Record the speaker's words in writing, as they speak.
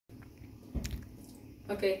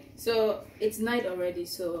Okay, so it's night already,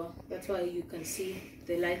 so that's why you can see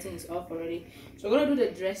the lighting is off already. So we're gonna do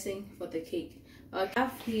the dressing for the cake. I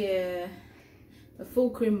have here a full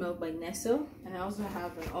cream milk by Nestle, and I also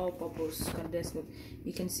have an all-purpose condensed milk.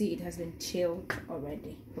 You can see it has been chilled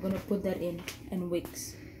already. We're gonna put that in and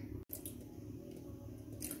whisk.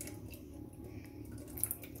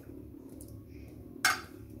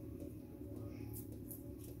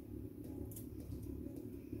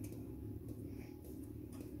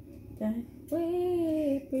 That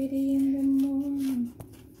way, pretty in the morning.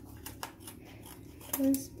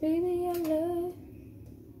 'Cause baby, I love.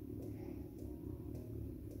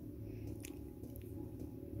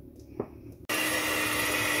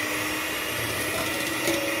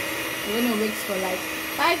 We're gonna mix for like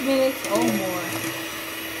 5 minutes or more,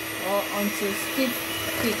 or until stiff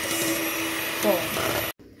cakes form.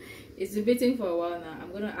 It's been beating for a while now.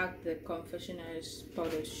 I'm gonna add the confectioner's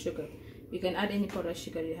powdered sugar. You can add any powdered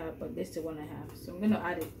sugar you have, but this is the one I have, so I'm gonna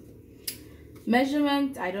add it.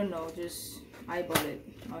 Measurement, I don't know, just eyeball it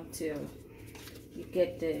until you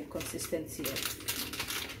get the consistency of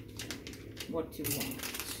what you want.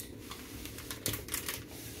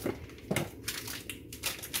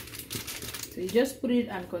 So you just put it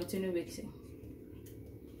and continue mixing.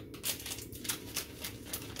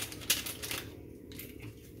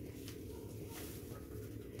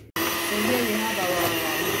 So here we have our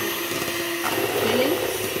fillings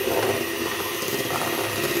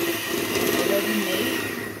already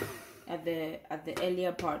made at the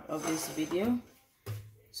earlier part of this video.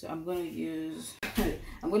 So I'm going to use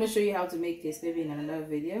I'm going to show you how to make this maybe in another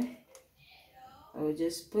video. I will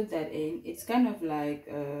just put that in. It's kind of like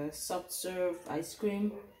a soft serve ice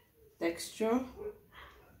cream texture,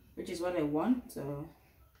 which is what I want. So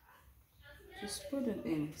just put it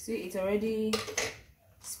in. See, it's already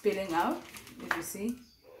spilling out. If you see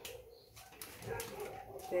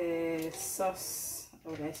the sauce,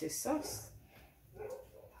 or did I say sauce?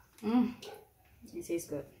 It tastes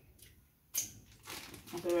good.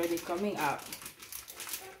 It's already coming out.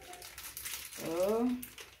 So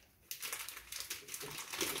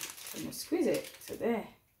I'm gonna squeeze it. So there,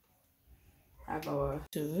 have our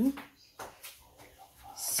two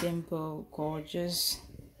simple, gorgeous.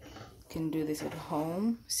 You can do this at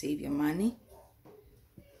home, save your money,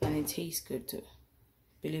 and it tastes good too.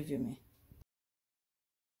 Believe you me.